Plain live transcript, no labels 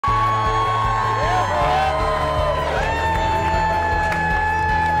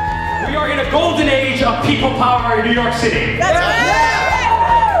a golden age of people power in New York City. That's right.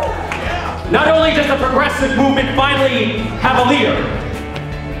 Not only does the progressive movement finally have a leader,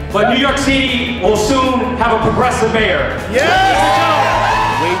 but New York City will soon have a progressive mayor.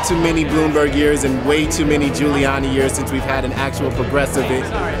 Way too many Bloomberg years and way too many Giuliani years since we've had an actual progressive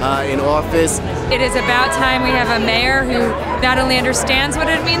in office. It is about time we have a mayor who not only understands what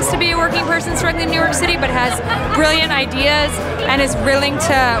it means to be a working person struggling in New York City, but has brilliant ideas and is willing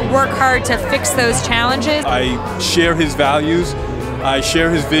to work hard to fix those challenges. I share his values. I share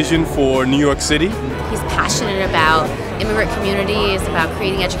his vision for New York City. He's passionate about immigrant communities, about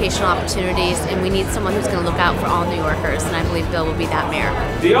creating educational opportunities, and we need someone who's going to look out for all New Yorkers, and I believe Bill will be that mayor.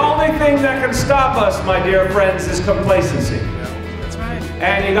 The only thing that can stop us, my dear friends, is complacency. That's right.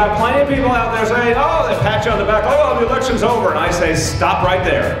 And you got plenty of people out there saying, oh, they pat you on the back, oh, the election's over, and I say, stop right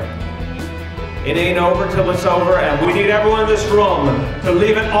there. It ain't over till it's over, and we need everyone in this room to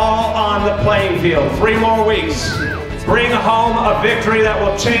leave it all on the playing field. 3 more weeks. Bring home a victory that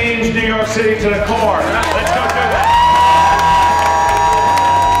will change New York City to the core. Let's go do that.